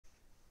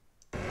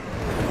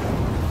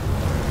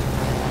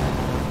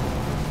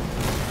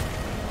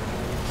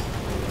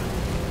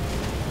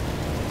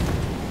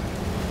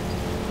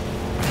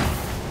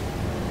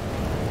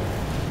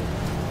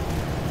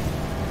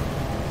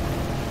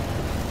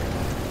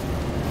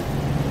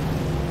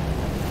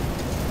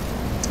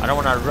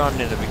don't want to run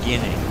in the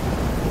beginning.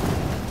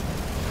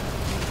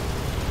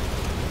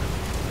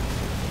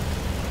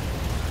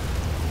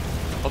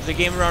 Hope the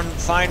game run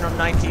fine on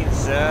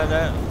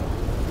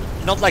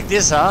 19th. Not like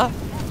this, huh?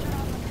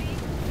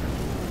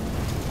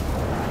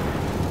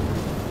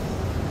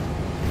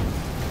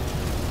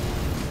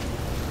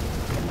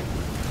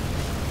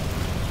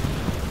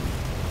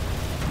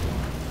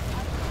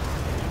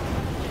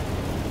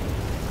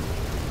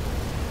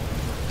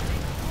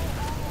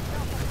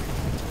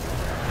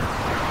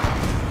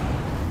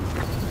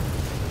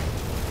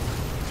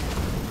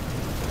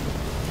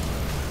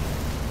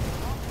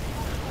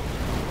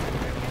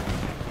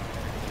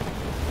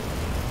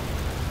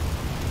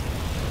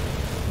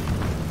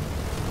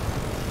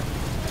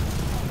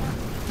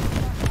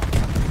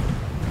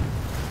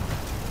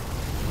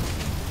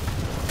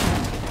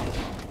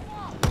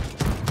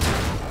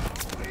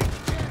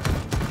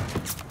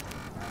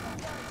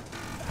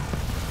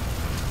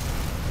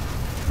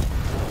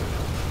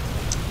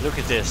 Look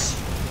at this.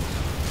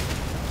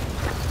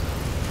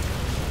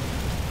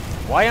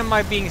 Why am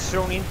I being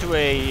thrown into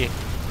a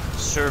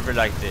server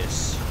like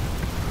this?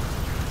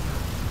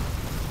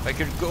 If I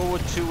could go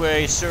to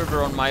a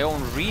server on my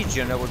own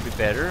region, that would be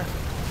better.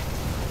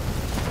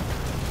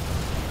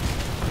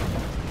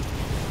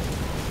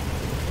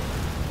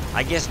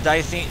 I guess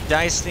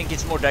DICE think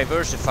it's more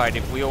diversified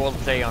if we all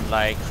play on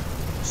like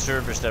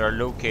servers that are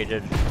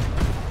located.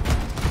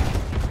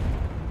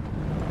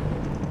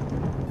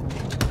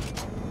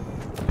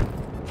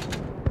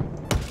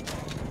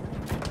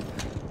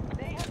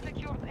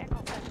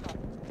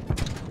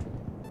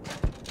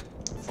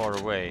 Far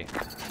away.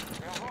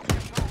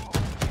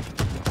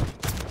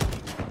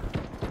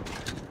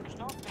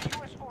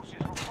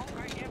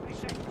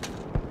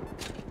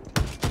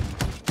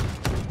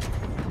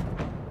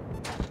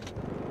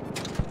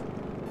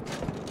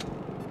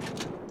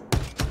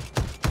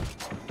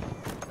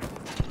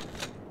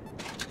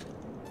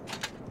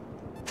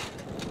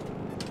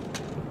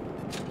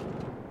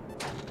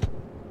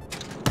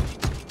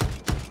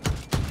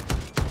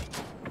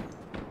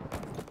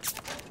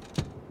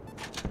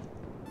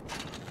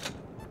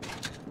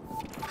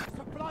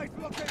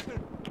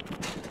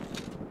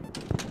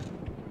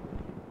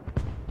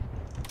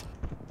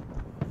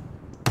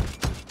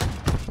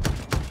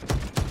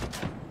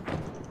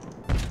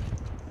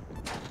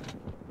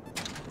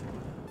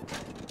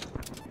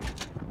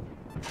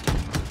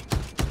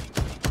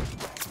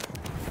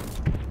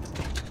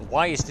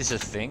 Why is this a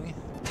thing?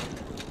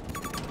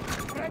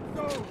 Red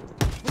zone,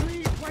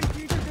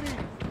 320 degrees,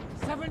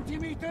 70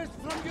 meters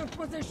from your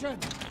position.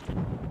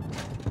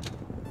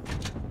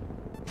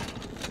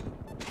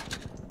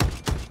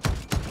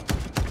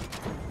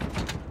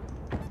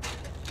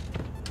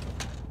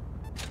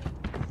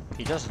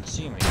 He doesn't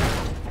see me.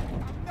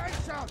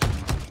 Nice shot.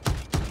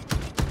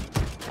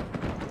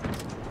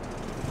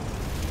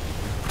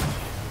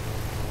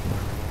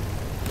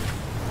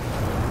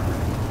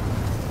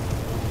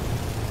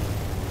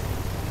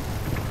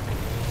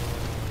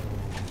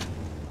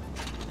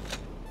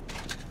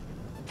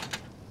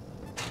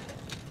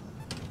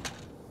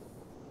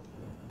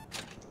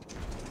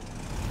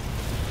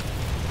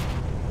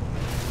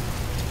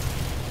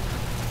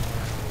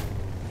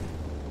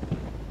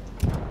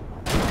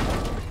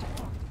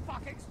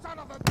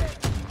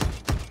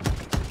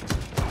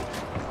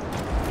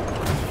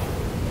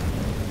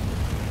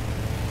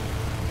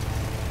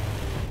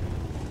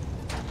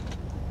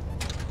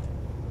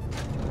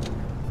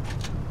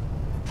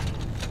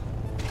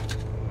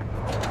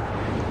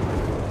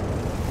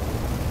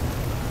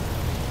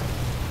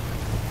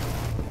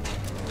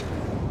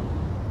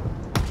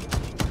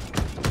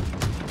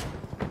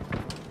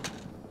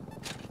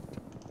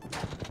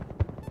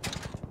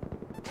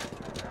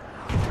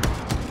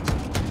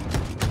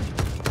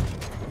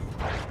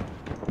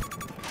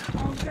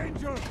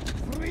 Danger!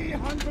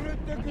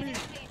 300 degrees!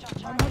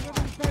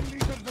 110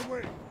 meters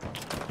away!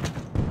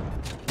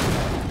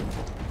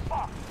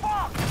 Fuck!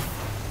 Fuck!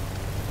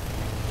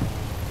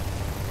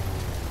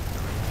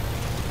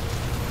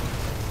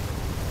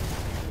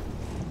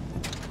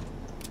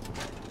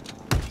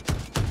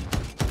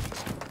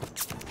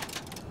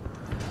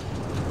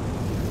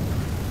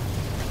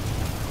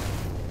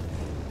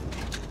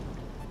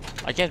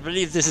 I can't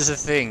believe this is a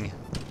thing.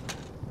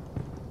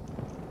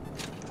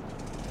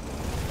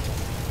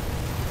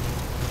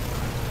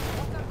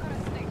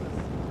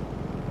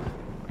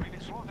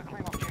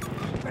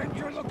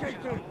 Venture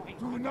located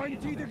to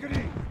 90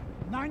 degrees,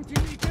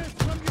 90 meters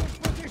from your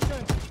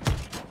position.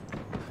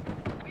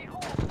 We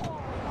hold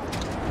all.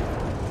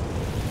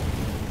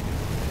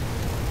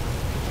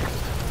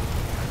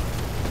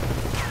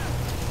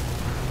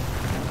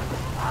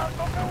 Out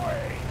of the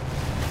way!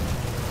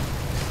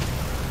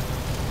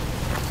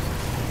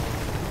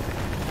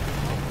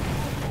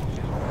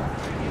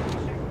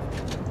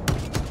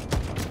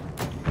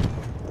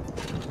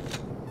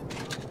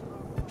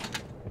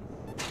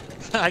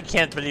 I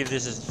can't believe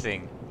this is a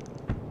thing.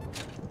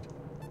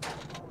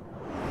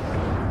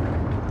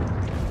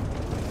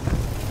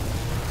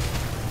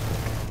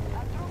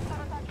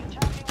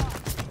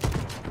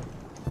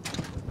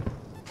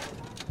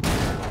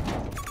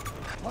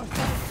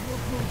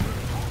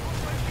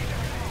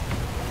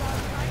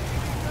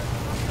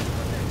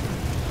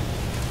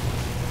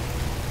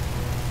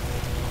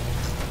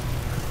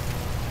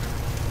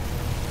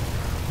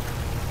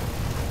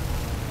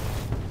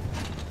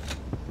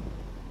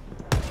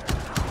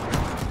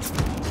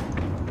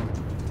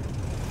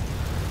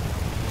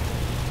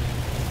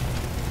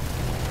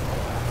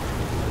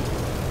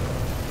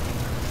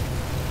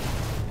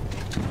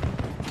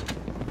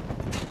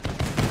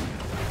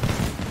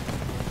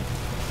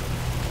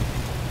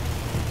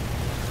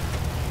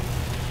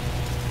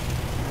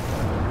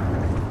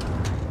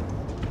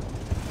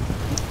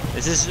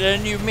 This is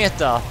a new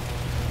meta.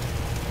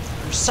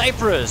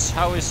 Cyprus!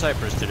 How is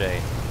Cyprus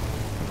today?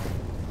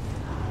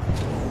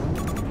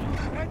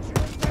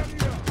 Entrance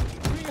area,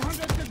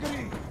 300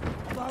 degrees,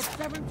 about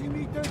 70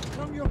 meters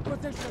from your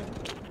position.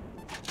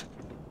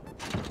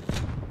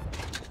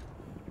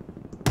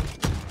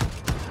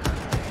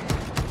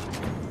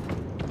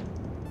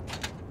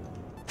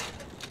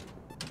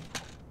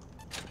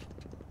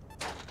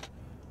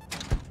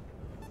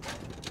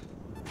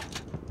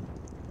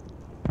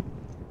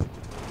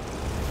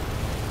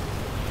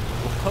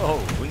 Whoa,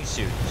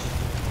 wingsuit.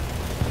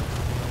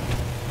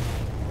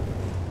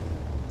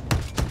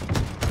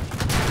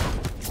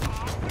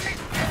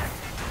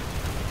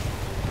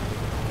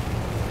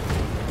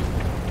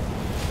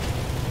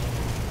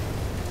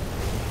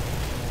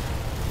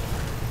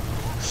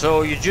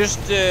 So you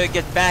just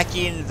get back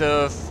in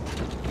the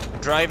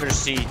driver's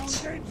seat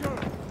Danger,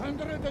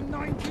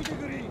 190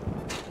 degrees,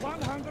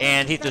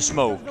 and hit the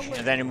smoke,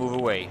 and then you move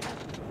away.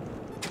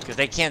 Because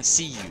they can't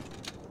see you.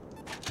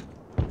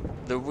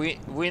 The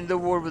win the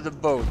war with the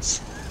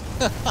boats.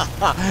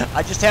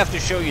 I just have to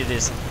show you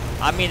this.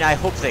 I mean, I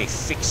hope they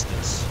fix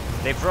this.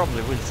 They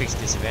probably will fix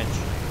this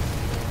eventually.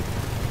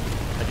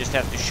 I just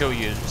have to show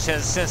you.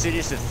 Since it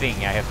is a thing,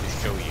 I have to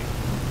show you.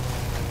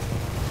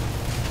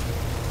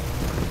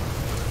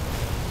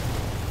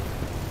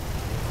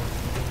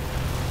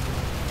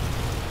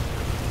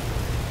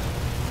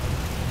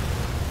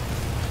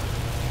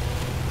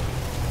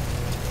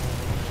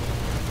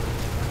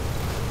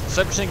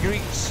 Cyprus and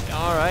Greece.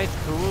 Alright,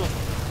 cool.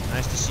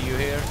 Nice to see you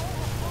here.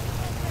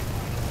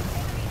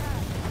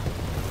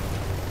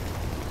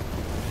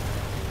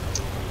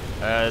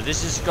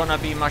 This is gonna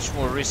be much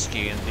more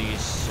risky in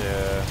these...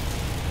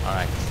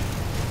 Alright.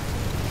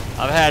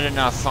 I've had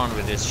enough fun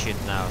with this shit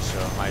now, so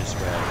I might as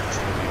well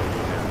just move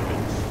over here a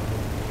bit.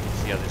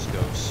 See how this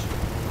goes.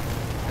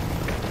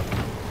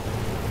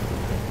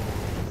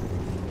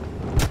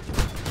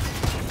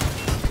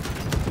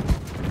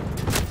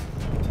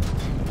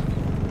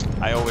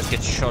 I always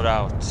get shot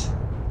out.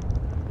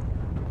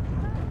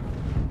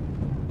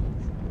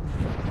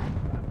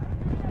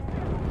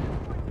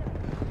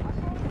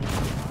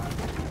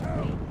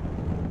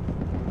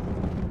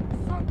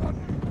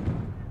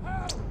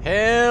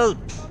 Help!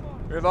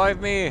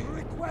 Revive me!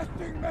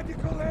 Requesting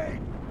medical aid.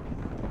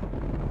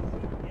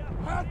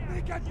 Help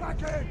me get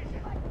back in.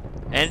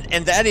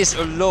 And that is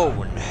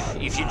alone.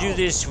 If you do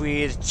this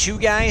with two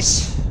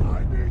guys,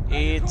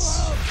 it's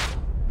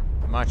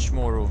much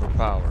more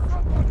overpowered.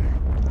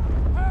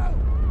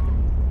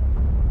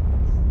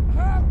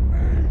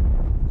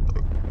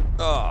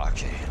 Oh,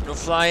 okay. No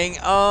flying.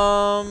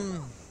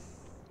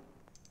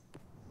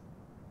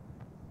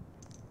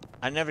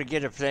 I never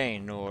get a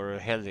plane or a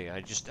heli.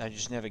 I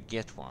just never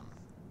get one.